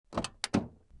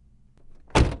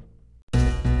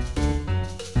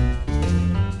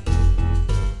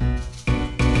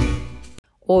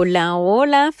Hola,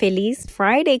 hola, feliz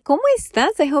Friday. ¿Cómo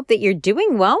estás? I hope that you're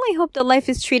doing well. I hope that life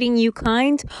is treating you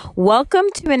kind. Welcome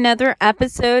to another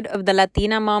episode of the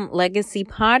Latina Mom Legacy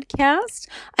Podcast.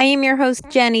 I am your host,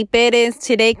 Jenny Perez,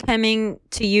 today coming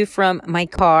to you from my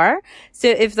car. So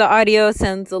if the audio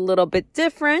sounds a little bit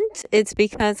different, it's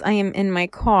because I am in my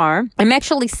car. I'm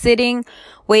actually sitting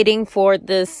waiting for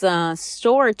this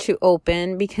store to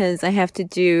open because I have to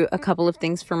do a couple of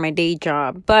things for my day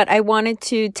job. But I wanted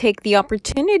to take the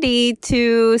opportunity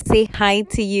to say hi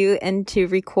to you and to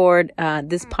record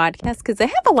this podcast because I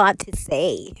have a lot to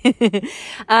say.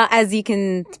 As you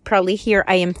can probably hear,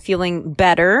 I am feeling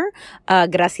better.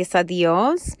 Gracias a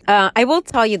Dios. I will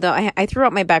tell you though, I threw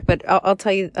out my back, but I'll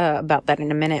tell you about that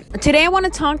in a minute. Today I want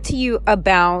to talk to you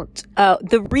about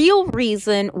the real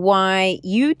reason why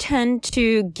you tend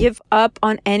to give up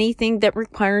on anything that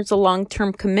requires a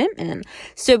long-term commitment.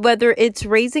 So whether it's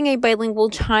raising a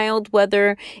bilingual child,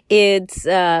 whether it's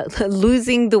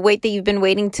losing the weight that you've been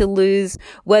waiting to lose,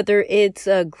 whether it's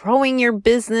growing your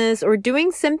business or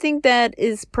doing something that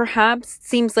is perhaps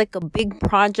seems like a big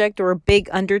project or a big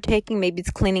undertaking, maybe it's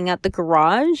cleaning out the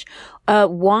garage,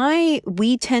 why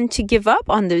we tend to give up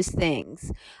on those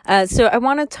things. So I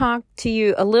want to talk to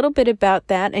you a little bit about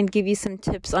that and give you some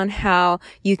tips on how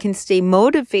you can stay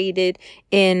motivated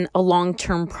in a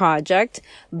long-term project.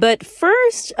 But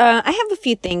first, I have a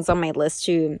few things on my list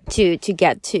to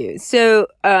get to. So,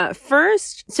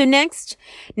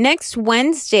 next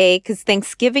Wednesday, because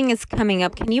Thanksgiving is coming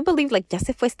up. Can you believe, ya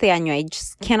se fue este año? I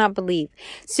just cannot believe.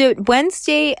 So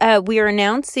Wednesday, we are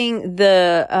announcing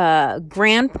the,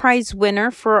 grand prize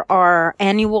winner for our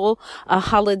annual,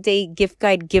 holiday gift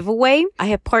guide giveaway. I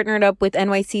have partnered up with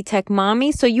NYC Tech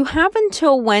Mommy. So you have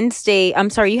until Tuesday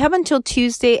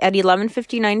at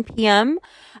 11:59 p.m.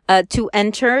 To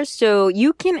enter. So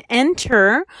you can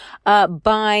enter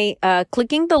by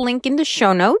clicking the link in the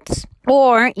show notes.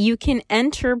 Or you can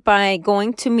enter by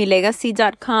going to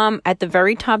milegacy.com. At the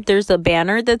very top, there's a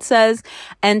banner that says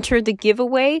enter the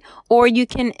giveaway. Or you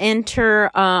can enter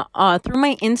through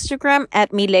my Instagram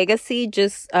at milegacy.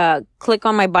 Just click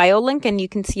on my bio link and you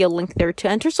can see a link there to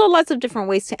enter. So lots of different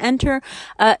ways to enter.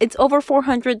 It's over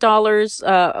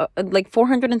 $400, like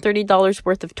 $430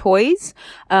 worth of toys,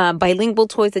 bilingual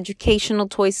toys, educational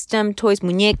toys, STEM toys,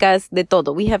 muñecas, de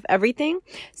todo. We have everything.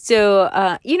 So,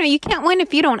 you can't win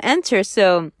if you don't enter.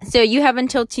 So you have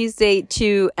until Tuesday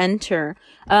to enter.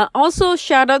 Also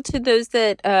shout out to those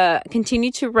that,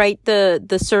 continue to write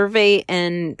the survey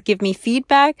and give me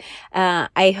feedback.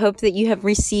 I hope that you have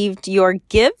received your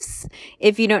gifts.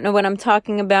 If you don't know what I'm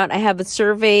talking about, I have a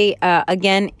survey,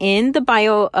 again, in the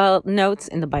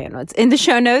in the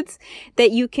show notes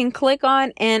that you can click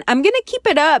on. And I'm going to keep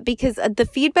it up because the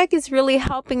feedback is really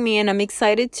helping me. And I'm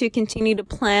excited to continue to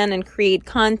plan and create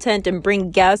content and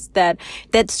bring guests that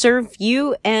serve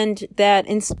you and that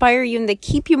inspire you and that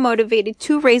keep you motivated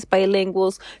to raise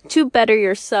bilinguals, to better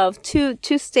yourself, to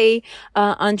stay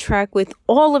on track with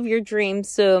all of your dreams.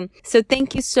 So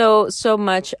thank you so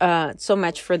much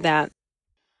for that.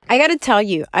 I gotta tell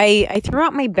you, I threw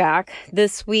out my back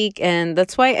this week, and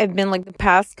that's why I've been the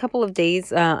past couple of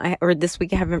days, or this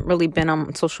week I haven't really been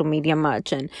on social media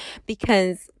much, and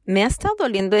because me ha estado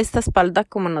doliendo esta espalda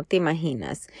como no te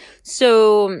imaginas.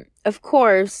 So, of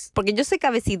course, porque yo soy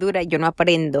cabecidura, yo no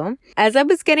aprendo. As I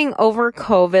was getting over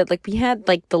COVID, we had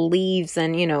the leaves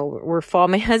and, we're fall.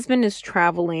 My husband is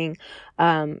traveling,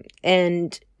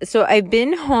 and so I've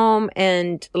been home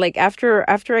and after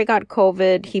I got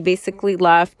COVID, he basically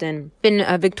left and been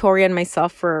Victoria and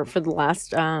myself for the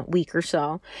last week or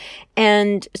so.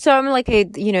 And so I'm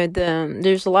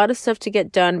there's a lot of stuff to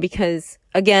get done because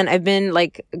again, I've been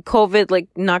COVID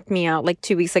knocked me out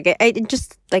 2 weeks. I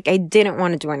just I didn't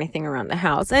want to do anything around the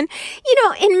house. And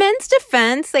in men's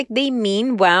defense, they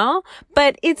mean well,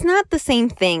 but it's not the same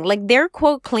thing. Their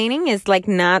quote cleaning is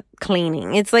not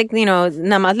cleaning. It's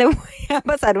nada más le voy a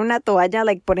pasar una toalla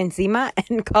por encima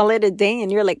and call it a day.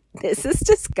 And you're this is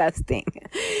disgusting.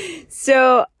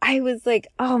 So I was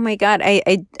oh my God,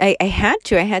 I had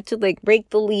to rake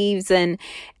the leaves and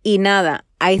y nada.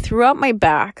 I threw out my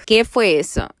back. ¿Qué fue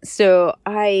eso? So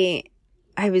I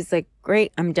was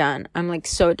great, I'm done. I'm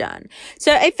so done.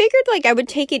 So I figured I would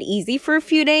take it easy for a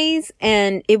few days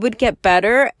and it would get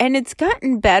better. And it's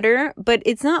gotten better, but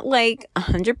it's not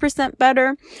 100%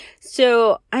 better.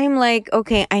 So I'm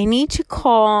okay, I need to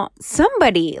call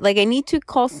somebody. I need to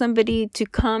call somebody to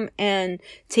come and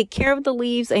take care of the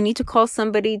leaves. I need to call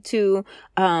somebody to,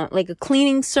 a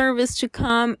cleaning service to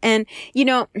come. And, I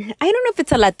don't know if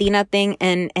it's a Latina thing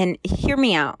and hear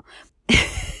me out.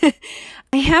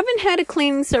 I haven't had a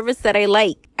cleaning service that I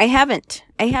like. I haven't.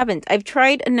 haven't. I've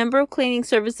tried a number of cleaning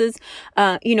services,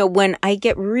 when I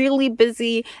get really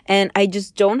busy and I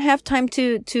just don't have time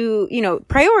to,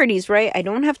 priorities, right? I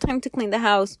don't have time to clean the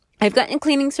house. I've gotten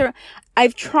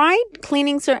I've tried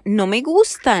cleaning no me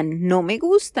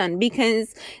gustan,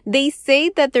 because they say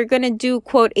that they're going to do,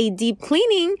 quote, a deep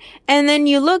cleaning. And then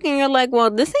you look and you're like,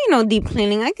 well, this ain't no deep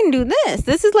cleaning. I can do this.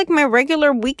 This is like my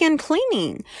regular weekend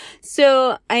cleaning.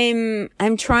 So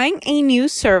I'm trying a new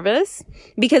service,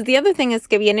 because the other thing is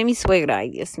que viene mi suegra. Ay,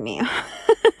 Dios mío.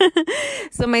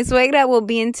 So my suegra will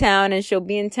be in town, and she'll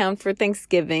be in town for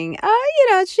Thanksgiving.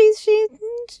 She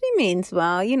means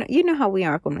well. You know how we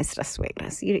are con nuestras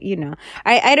suegras. You know.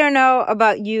 I don't know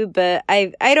about you, but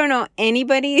I don't know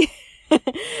anybody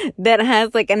that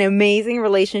has like an amazing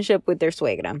relationship with their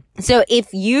suegra. So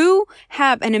if you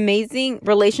have an amazing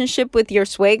relationship with your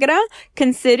suegra,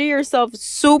 consider yourself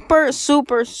super,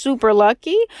 super, super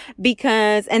lucky,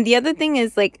 because, and the other thing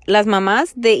is like las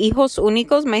mamás de hijos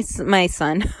únicos, my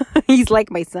son, he's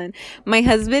like my son. My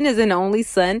husband is an only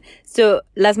son. So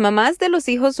las mamás de los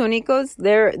hijos únicos,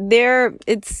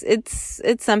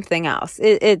 it's something else.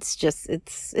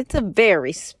 It's a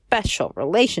very special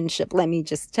relationship. Let me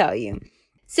just tell you.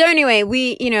 So anyway,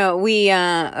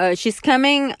 she's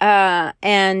coming,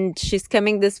 and she's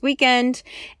coming this weekend.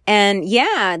 And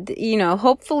yeah,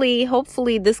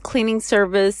 hopefully this cleaning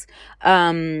service,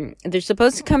 they're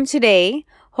supposed to come today.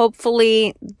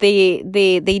 Hopefully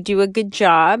they do a good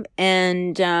job,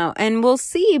 and we'll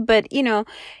see. But,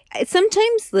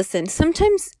 sometimes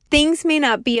things may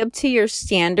not be up to your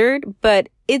standard, but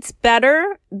it's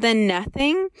better than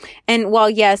nothing. And while,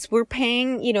 yes, we're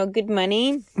paying, good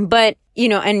money, but,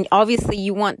 and obviously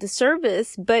you want the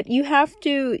service, but sometimes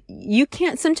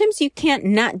you can't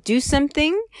not do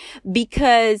something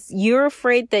because you're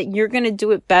afraid that you're going to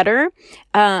do it better.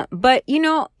 But,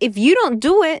 if you don't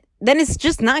do it, then it's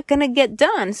just not going to get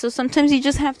done. So sometimes you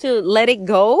just have to let it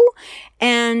go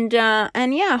and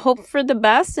yeah, hope for the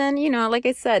best. And, like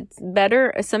I said,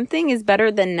 something is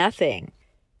better than nothing.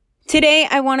 Today,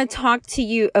 I want to talk to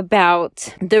you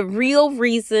about the real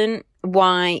reason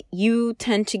why you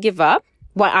tend to give up,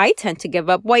 why I tend to give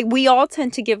up, why we all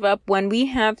tend to give up when we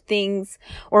have things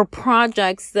or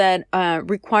projects that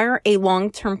require a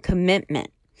long-term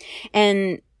commitment.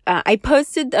 And I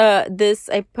posted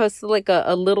like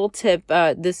a little tip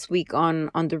this week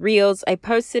on the Reels. I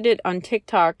posted it on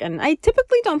TikTok, and I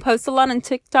typically don't post a lot on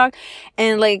TikTok.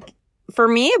 And like, for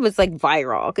me, it was like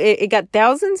viral. It got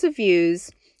thousands of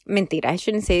views. Mentira, I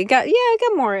shouldn't say it got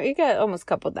more. It got almost a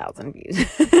couple thousand views.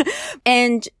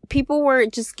 And people were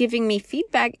just giving me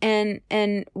feedback, and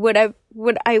what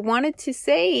I wanted to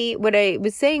say, what I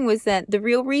was saying was that the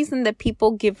real reason that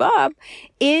people give up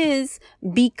is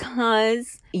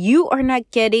because you are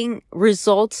not getting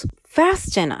results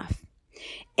fast enough.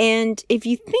 And if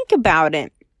you think about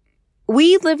it,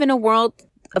 we live in a world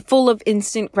full of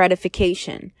instant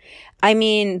gratification. I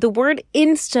mean, the word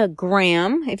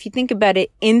Instagram, if you think about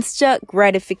it, instant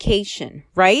gratification,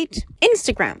 right?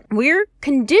 Instagram. We're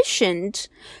conditioned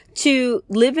to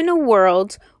live in a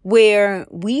world where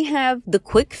we have the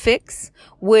quick fix,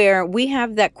 where we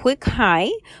have that quick high,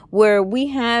 where we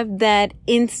have that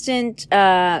instant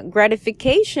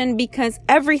gratification, because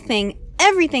everything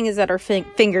is at our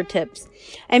fingertips.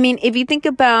 I mean, if you think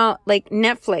about like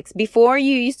Netflix, before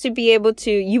you used to be able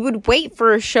to, you would wait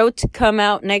for a show to come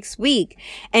out next week.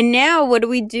 And now what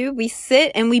do? We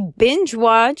sit and we binge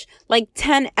watch like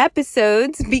 10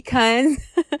 episodes because,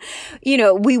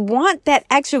 we want that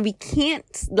extra. We can't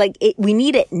we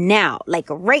need it now, like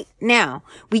right now.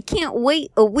 We can't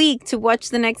wait a week to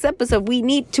watch the next episode. We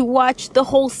need to watch the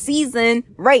whole season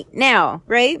right now,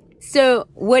 right? So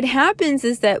what happens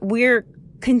is that we're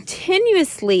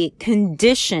continuously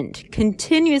conditioned,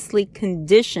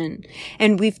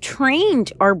 and we've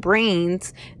trained our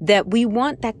brains that we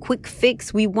want that quick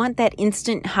fix. We want that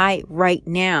instant high right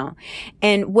now.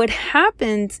 And what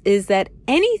happens is that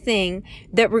anything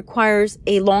that requires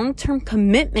a long-term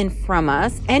commitment from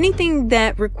us, anything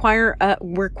that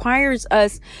requires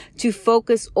us to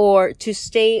focus or to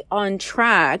stay on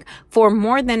track for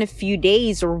more than a few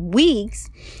days or weeks,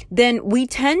 then we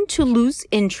tend to lose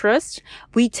interest.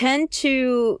 We tend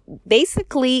to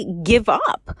basically give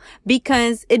up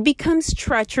because it becomes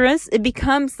treacherous. It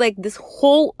becomes like this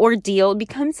whole ordeal. It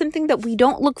becomes something that we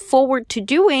don't look forward to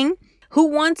doing. Who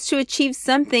wants to achieve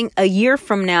something a year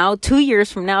from now, 2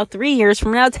 years from now, 3 years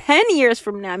from now, 10 years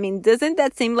from now? I mean, doesn't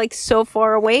that seem like so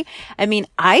far away? I mean,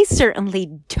 I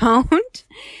certainly don't.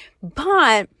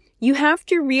 But you have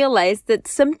to realize that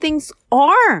some things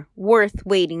are worth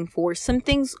waiting for. Some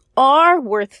things are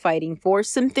worth fighting for.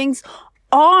 Some things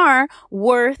are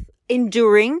worth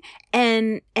enduring.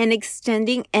 and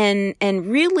extending and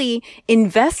really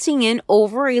investing in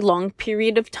over a long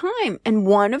period of time. And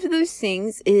one of those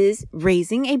things is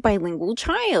raising a bilingual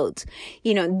child.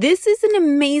 This is an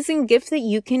amazing gift that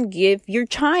you can give your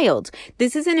child.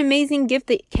 This is an amazing gift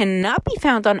that cannot be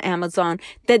found on Amazon,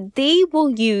 that they will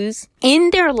use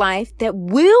in their life, that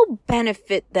will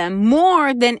benefit them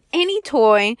more than any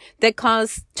toy that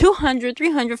costs $200,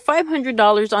 $300,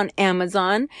 $500 on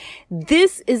Amazon.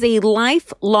 This is a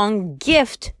lifelong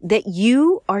gift that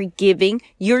you are giving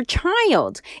your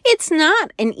child. It's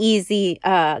not an easy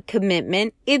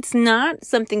commitment. It's not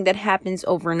something that happens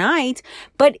overnight,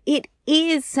 but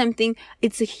it's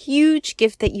a huge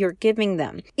gift that you're giving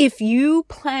them. If you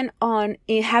plan on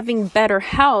having better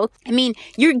health,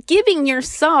 you're giving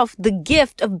yourself the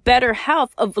gift of better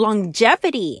health, of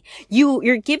longevity.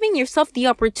 You're giving yourself the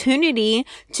opportunity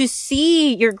to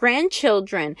see your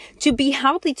grandchildren, to be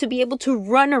healthy, to be able to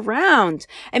run around.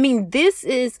 This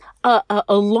is a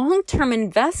long-term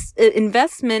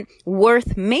investment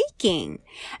worth making.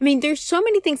 There's so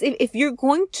many things. If you're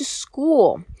going to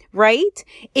school, right?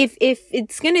 If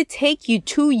it's going to take you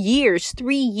 2 years,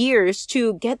 3 years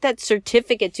to get that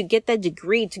certificate, to get that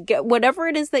degree, to get whatever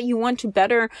it is that you want to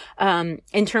better,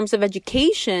 in terms of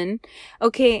education.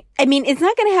 Okay. It's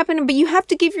not going to happen, but you have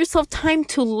to give yourself time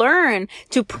to learn,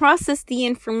 to process the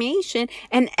information.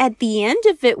 And at the end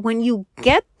of it, when you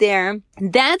get there,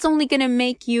 that's only going to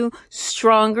make you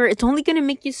stronger. It's only going to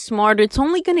make you smarter. It's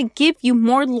only going to give you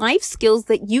more life skills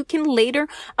that you can later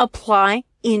apply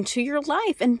into your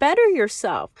life and better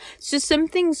yourself. So some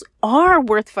things are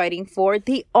worth fighting for.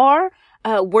 They are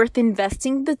worth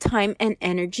investing the time and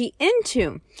energy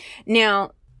into.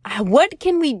 Now, what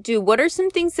can we do? What are some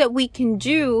things that we can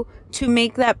do to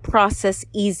make that process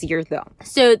easier, though?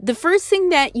 So the first thing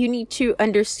that you need to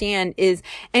understand is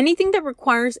anything that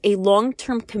requires a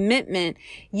long-term commitment,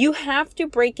 you have to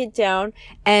break it down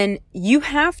and you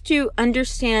have to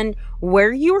understand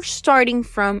where you're starting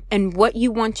from and what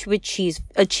you want to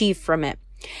achieve from it.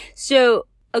 So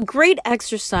a great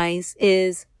exercise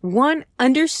is, one,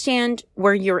 understand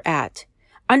where you're at.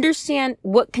 Understand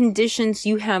what conditions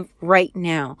you have right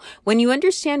now. When you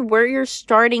understand where you're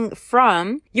starting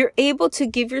from, you're able to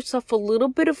give yourself a little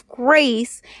bit of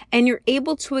grace, and you're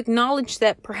able to acknowledge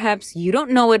that perhaps you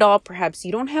don't know it all. Perhaps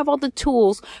you don't have all the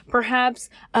tools. Perhaps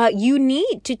you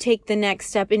need to take the next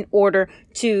step in order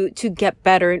to get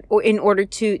better, or in order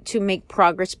to make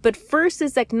progress. But first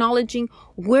is acknowledging,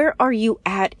 where are you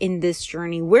at in this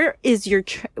journey? Where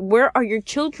are your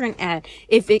children at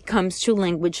if it comes to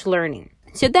language learning?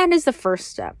 So that is the first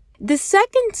step. The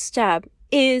second step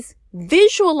is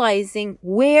visualizing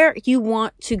where you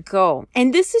want to go.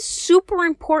 And this is super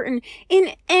important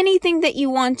in anything that you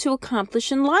want to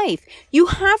accomplish in life. You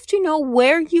have to know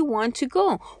where you want to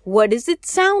go. What does it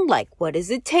sound like? What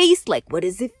does it taste like? What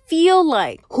does it feel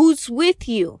like? Who's with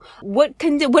you? What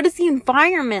does the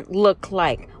environment look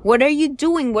like? What are you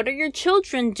doing? What are your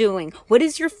children doing? What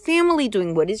is your family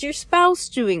doing? What is your spouse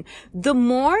doing? The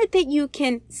more that you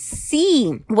can see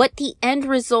what the end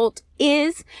result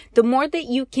is, the more that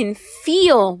you can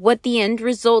feel what the end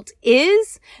result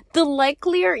is, the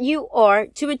likelier you are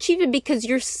to achieve it, because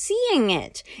you're seeing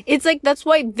it. It's like, that's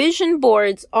why vision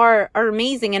boards are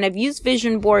amazing. And I've used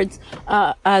vision boards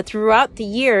throughout the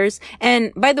years.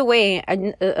 And by the way,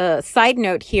 a side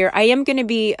note here, I am going to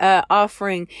be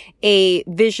offering a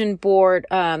vision board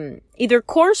either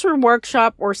course or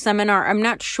workshop or seminar. I'm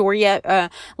not sure yet.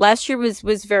 Last year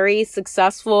was very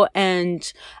successful,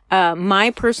 and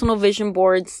my personal vision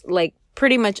boards, like,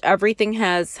 pretty much everything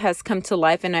has come to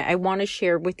life. And I want to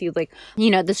share with you, like,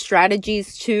 the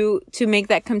strategies to make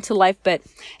that come to life. But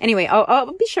anyway,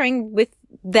 I'll be sharing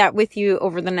with you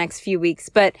over the next few weeks.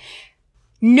 But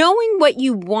knowing what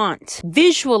you want,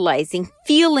 visualizing,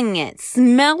 feeling it,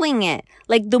 smelling it,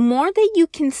 like, the more that you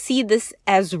can see this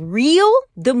as real,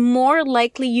 the more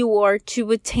likely you are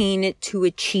to attain it, to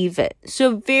achieve it.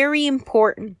 So very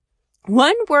important.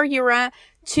 One, where you're at.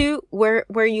 Two,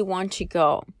 where you want to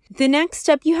go. The next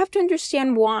step, you have to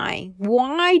understand why.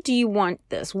 Why do you want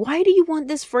this? Why do you want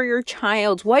this for your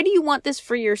child? Why do you want this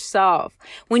for yourself?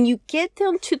 When you get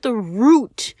down to the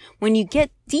root, when you get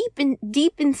deep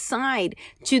inside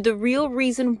to the real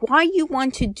reason why you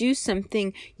want to do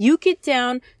something, you get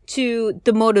down to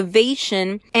the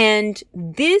motivation, and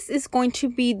this is going to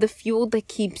be the fuel that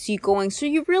keeps you going. So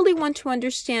you really want to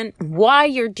understand why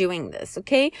you're doing this,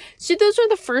 okay? So those are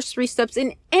the first 3 steps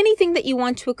in anything that you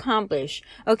want to accomplish.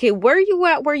 Okay, where are you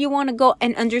at, where you want to go,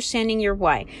 and understanding your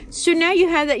why. So now you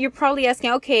have that, you're probably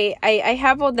asking, okay, I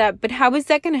have all that, but how is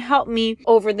that going to help me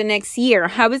over the next year?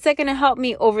 How is that going to help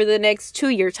me over the next 2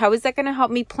 years? How is that going to help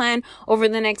me plan over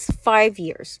the next 5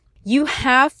 years? You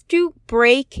have to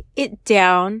break it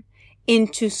down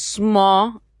into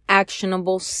small,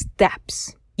 actionable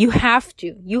steps. You have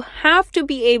to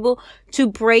be able to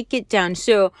break it down.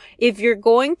 So if you're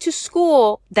going to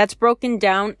school, that's broken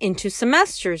down into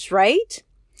semesters, right?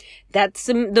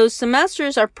 Those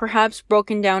semesters are perhaps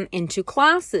broken down into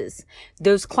classes.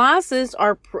 Those classes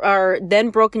are then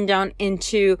broken down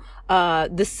into,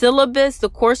 the syllabus, the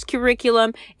course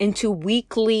curriculum, into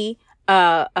weekly,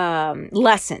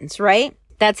 lessons, right?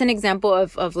 That's an example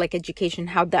of like education,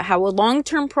 how a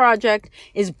long-term project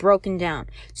is broken down.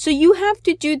 So you have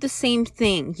to do the same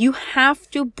thing. You have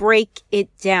to break it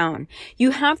down.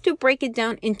 You have to break it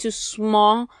down into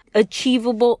small,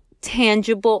 achievable,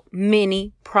 tangible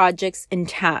mini projects and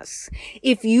tasks.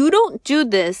 If you don't do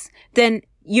this, then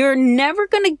you're never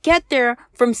going to get there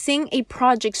from seeing a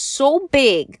project so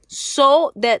big,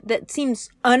 so that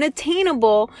seems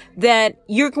unattainable, that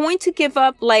you're going to give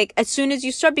up like as soon as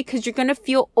you start, because you're going to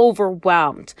feel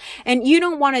overwhelmed. And you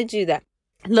don't want to do that.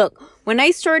 Look, when I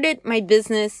started my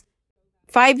business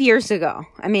 5 years ago,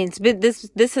 I mean,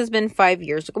 this has been 5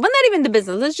 years ago. Well, not even the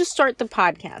business. Let's just start the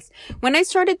podcast. When I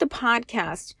started the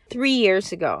podcast 3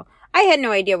 years ago, I had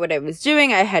no idea what I was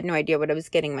doing. I had no idea what I was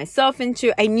getting myself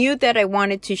into. I knew that I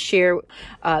wanted to share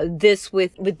this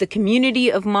with the community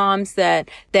of moms that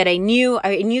I knew.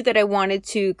 I knew that I wanted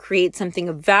to create something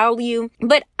of value,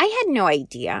 but I had no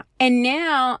idea. And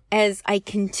now, as I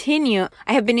continue,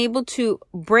 I have been able to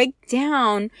break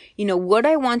down, what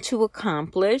I want to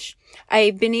accomplish.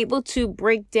 I've been able to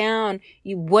break down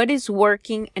what is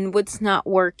working and what's not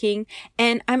working,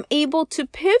 and I'm able to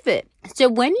pivot. So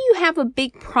when you have a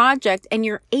big project and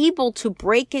you're able to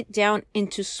break it down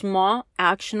into small,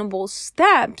 actionable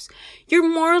steps, you're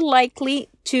more likely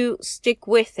to stick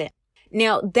with it.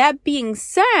 Now, that being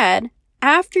said,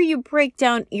 after you break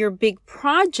down your big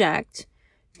project,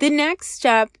 the next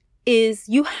step is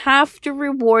you have to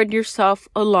reward yourself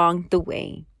along the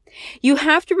way. You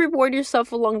have to reward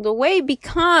yourself along the way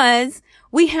because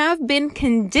we have been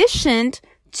conditioned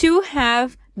to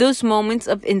have those moments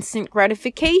of instant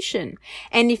gratification.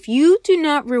 And if you do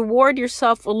not reward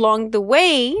yourself along the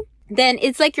way, then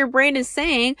it's like your brain is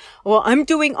saying, well, I'm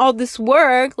doing all this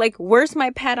work. Like, where's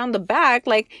my pat on the back?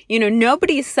 Like,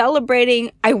 nobody's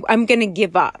celebrating. I'm going to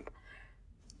give up.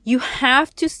 You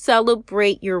have to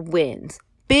celebrate your wins.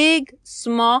 Big,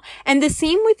 small, and the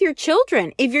same with your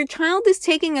children. If your child is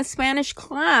taking a Spanish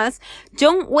class,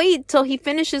 don't wait till he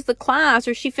finishes the class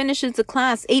or she finishes the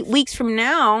class 8 weeks from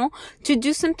now to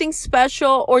do something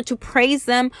special or to praise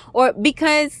them, or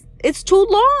because it's too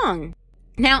long.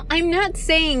 Now, I'm not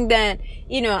saying that,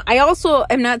 I also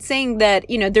am not saying that,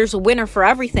 there's a winner for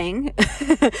everything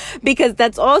because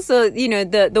that's also,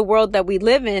 the world that we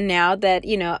live in now, that,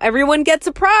 everyone gets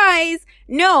a prize.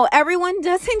 No, everyone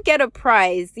doesn't get a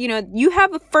prize. You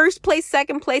have a first place,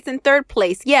 second place, and third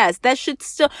place. Yes,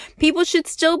 people should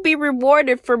still be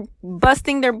rewarded for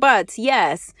busting their butts.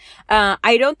 Yes.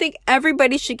 I don't think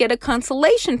everybody should get a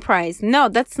consolation prize. No,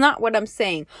 that's not what I'm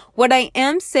saying. What I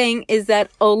am saying is that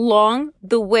along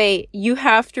the way, you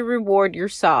have to reward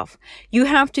yourself. You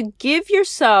have to give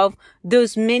yourself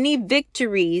those mini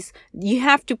victories. You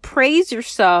have to praise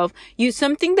yourself.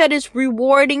 Something that is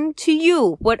rewarding to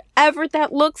you, whatever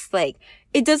that looks like.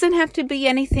 It doesn't have to be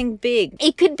anything big.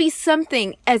 It could be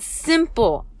something as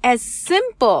simple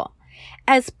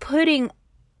as putting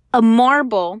a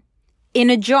marble in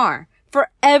a jar. For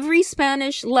every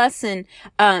Spanish lesson,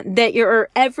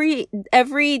 every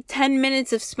 10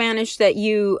 minutes of Spanish that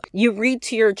you read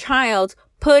to your child,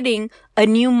 putting a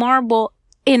new marble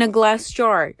in a glass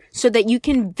jar so that you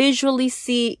can visually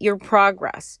see your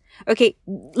progress. Okay.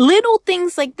 Little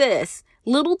things like this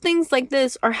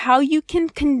are how you can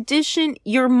condition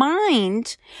your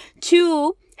mind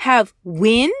to have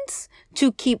wins,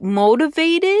 to keep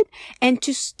motivated, and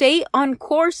to stay on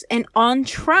course and on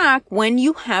track when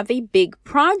you have a big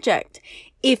project.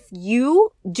 If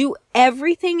you do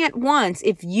everything at once,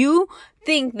 if you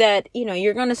think that,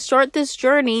 you're going to start this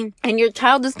journey and your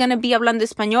child is going to be hablando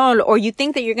español, or you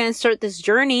think that you're going to start this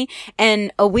journey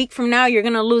and a week from now you're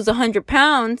going to lose 100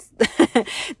 pounds,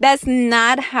 that's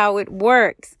not how it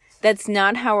works. That's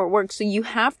not how it works. So you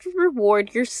have to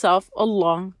reward yourself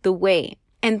along the way.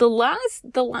 And the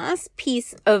last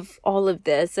piece of all of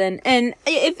this, and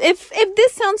if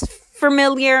this sounds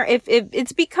familiar, if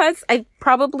it's because I've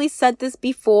probably said this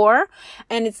before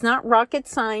and it's not rocket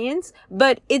science,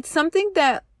 but it's something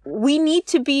that we need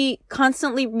to be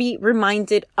constantly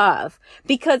reminded of,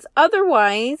 because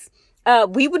otherwise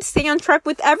we would stay on track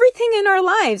with everything in our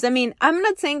lives. I mean, I'm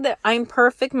not saying that I'm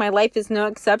perfect. My life is no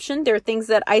exception. There are things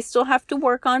that I still have to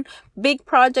work on, big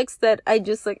projects that I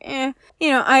just like, I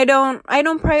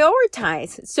don't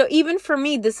prioritize. So even for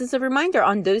me, this is a reminder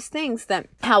on those things that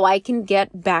how I can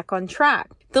get back on track.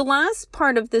 The last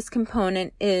part of this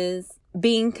component is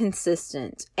being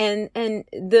consistent. And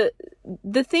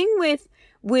the thing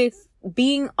with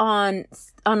being on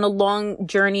a long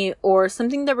journey or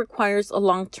something that requires a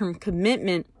long-term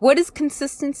commitment, what does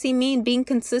consistency mean? Being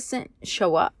consistent,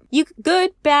 show up.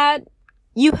 Good, bad,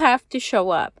 you have to show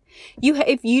up.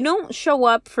 If you don't show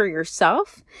up for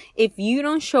yourself, if you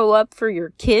don't show up for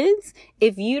your kids,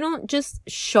 if you don't just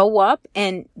show up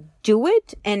and do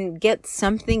it and get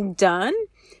something done,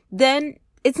 then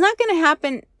it's not going to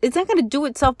happen. It's not going to do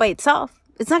itself by itself.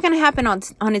 It's not going to happen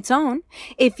on its own.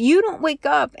 If you don't wake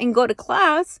up and go to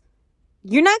class,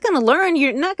 you're not going to learn.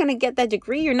 You're not going to get that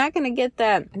degree. You're not going to get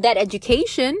that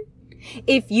education.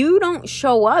 If you don't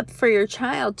show up for your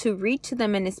child to read to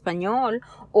them in Español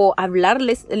or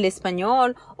hablarles el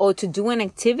Español or to do an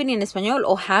activity in Español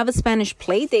or have a Spanish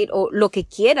play date or lo que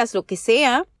quieras, lo que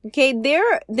sea, okay,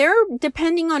 they're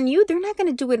depending on you. They're not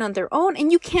going to do it on their own,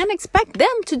 and you can't expect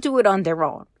them to do it on their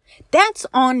own. That's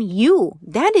on you.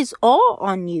 That is all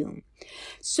on you.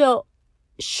 So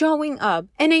showing up.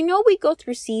 And I know we go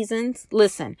through seasons.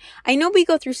 Listen, I know we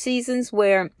go through seasons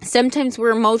where sometimes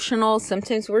we're emotional,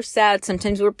 sometimes we're sad,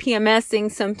 sometimes we're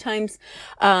PMSing, sometimes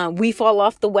we fall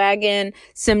off the wagon.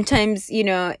 Sometimes,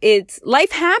 it's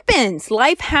life happens.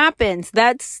 Life happens.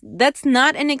 That's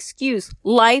not an excuse.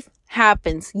 Life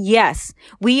happens. Yes,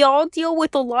 we all deal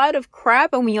with a lot of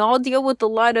crap and we all deal with a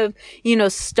lot of,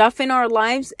 stuff in our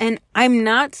lives. And I'm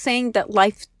not saying that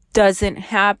life doesn't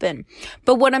happen.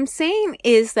 But what I'm saying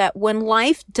is that when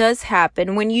life does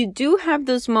happen, when you do have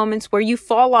those moments where you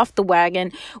fall off the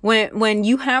wagon, when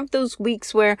you have those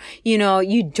weeks where,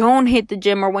 you don't hit the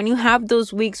gym, or when you have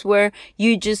those weeks where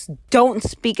you just don't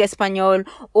speak Espanol,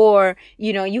 or,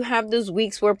 you have those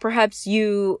weeks where perhaps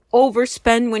you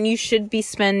overspend when you should be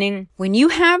spending. When you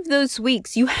have those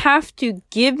weeks, you have to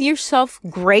give yourself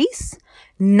grace,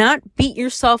 not beat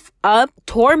yourself up,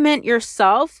 torment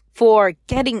yourself for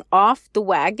getting off the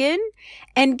wagon,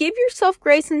 and give yourself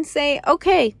grace and say,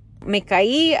 okay, me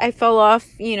caí, I fell off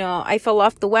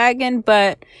the wagon,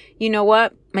 but you know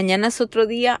what? Mañana es otro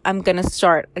día. I'm going to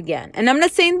start again. And I'm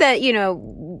not saying that,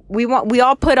 we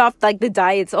all put off like the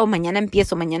diets. Oh, mañana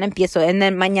empiezo. And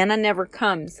then mañana never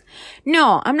comes.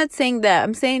 No, I'm not saying that.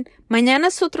 I'm saying mañana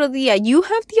es otro día. You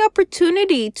have the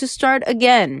opportunity to start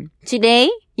again. Today,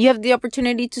 you have the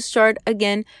opportunity to start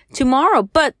again tomorrow.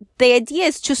 But the idea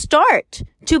is to start,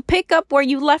 to pick up where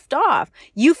you left off.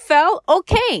 You fell.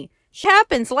 Okay.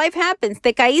 Happens. Life happens.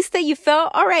 Te caíste, you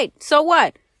fell. All right. So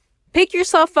what? Pick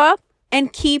yourself up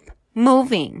and keep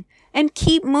moving. And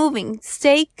keep moving.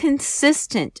 Stay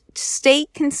consistent. Stay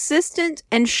consistent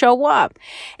and show up.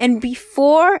 And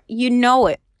before you know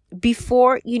it,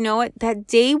 that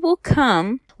day will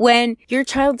come when your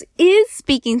child is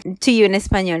speaking to you en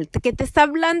español, que te está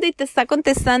hablando y te está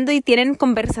contestando y tienen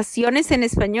conversaciones en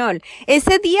español.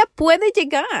 Ese día puede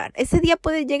llegar.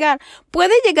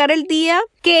 Puede llegar el día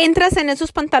que entras en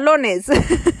esos pantalones.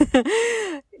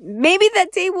 Maybe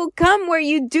that day will come where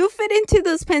you do fit into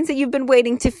those pants that you've been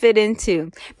waiting to fit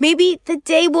into. Maybe the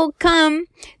day will come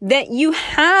that you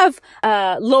have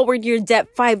lowered your debt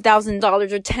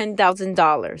 $5,000 or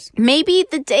 $10,000. Maybe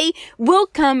the day will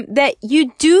come that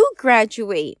you do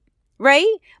graduate,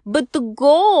 right? But the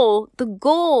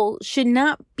goal should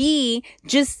not be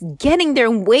just getting there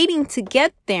and waiting to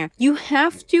get there. You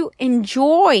have to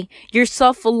enjoy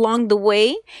yourself along the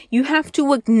way. You have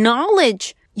to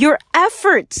acknowledge your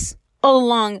efforts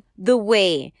along the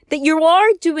way, that you are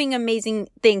doing amazing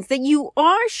things, that you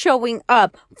are showing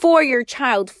up for your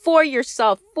child, for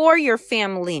yourself, for your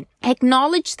family.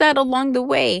 Acknowledge that along the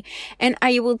way. And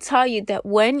I will tell you that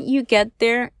when you get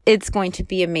there, it's going to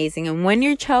be amazing. And when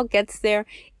your child gets there,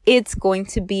 it's going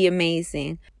to be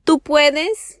amazing. Tú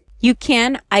puedes. You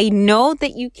can. I know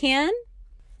that you can.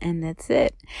 And that's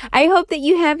it. I hope that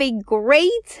you have a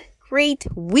great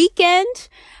weekend.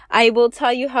 I will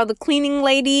tell you how the cleaning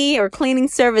lady or cleaning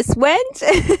service went.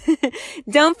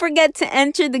 Don't forget to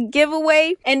enter the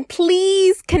giveaway, and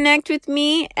please connect with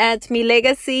me at Mi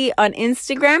Legacy on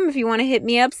Instagram. If you want to hit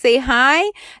me up, say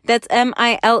hi. That's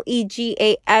MILEGASI,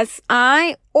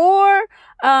 or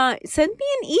send me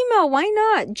an email. Why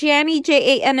not? Janny,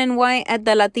 JANNY at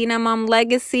the Latina Mom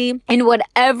Legacy. In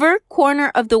whatever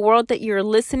corner of the world that you're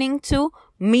listening to,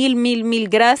 mil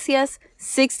gracias.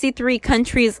 63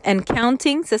 countries and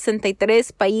counting,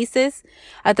 63 países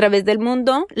a través del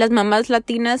mundo. Las mamás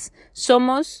latinas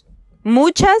somos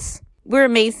Muchas. We're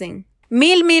amazing.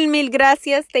 Mil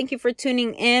gracias. Thank you for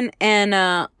tuning in. And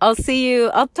I'll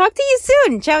talk to you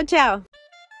soon. Ciao, ciao.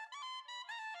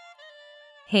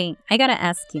 Hey, I gotta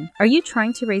ask you, are you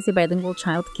trying to raise a bilingual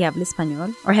child que hable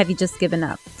español? Or have you just given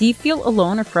up? Do you feel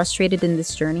alone or frustrated in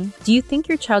this journey? Do you think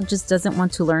your child just doesn't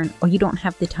want to learn or you don't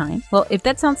have the time? Well, if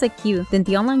that sounds like you, then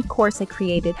the online course I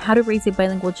created, How to Raise a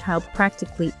Bilingual Child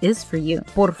Practically, is for you.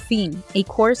 Por fin, a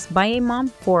course by a mom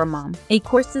for a mom. A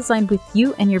course designed with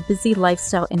you and your busy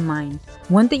lifestyle in mind.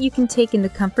 One that you can take in the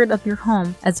comfort of your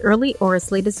home as early or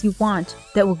as late as you want,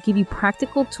 that will give you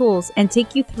practical tools and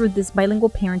take you through this bilingual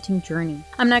parenting journey.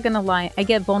 I'm not gonna lie, I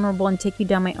get vulnerable and take you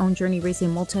down my own journey raising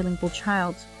a multilingual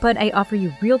child, but I offer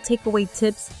you real takeaway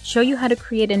tips, show you how to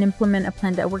create and implement a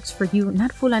plan that works for you,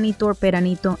 not fulanito or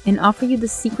peranito, and offer you the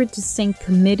secret to staying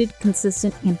committed,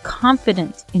 consistent, and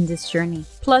confident in this journey.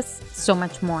 Plus, so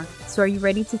much more. So are you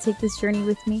ready to take this journey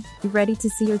with me? You ready to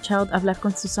see your child hablar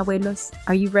con sus abuelos?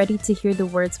 Are you ready to hear the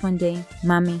words one day?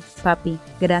 Mami, papi,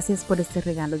 gracias por este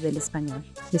regalo del español.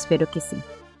 Yo espero que sí.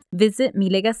 Visit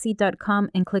milegacy.com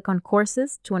and click on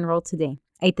courses to enroll today.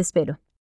 Ahí te espero.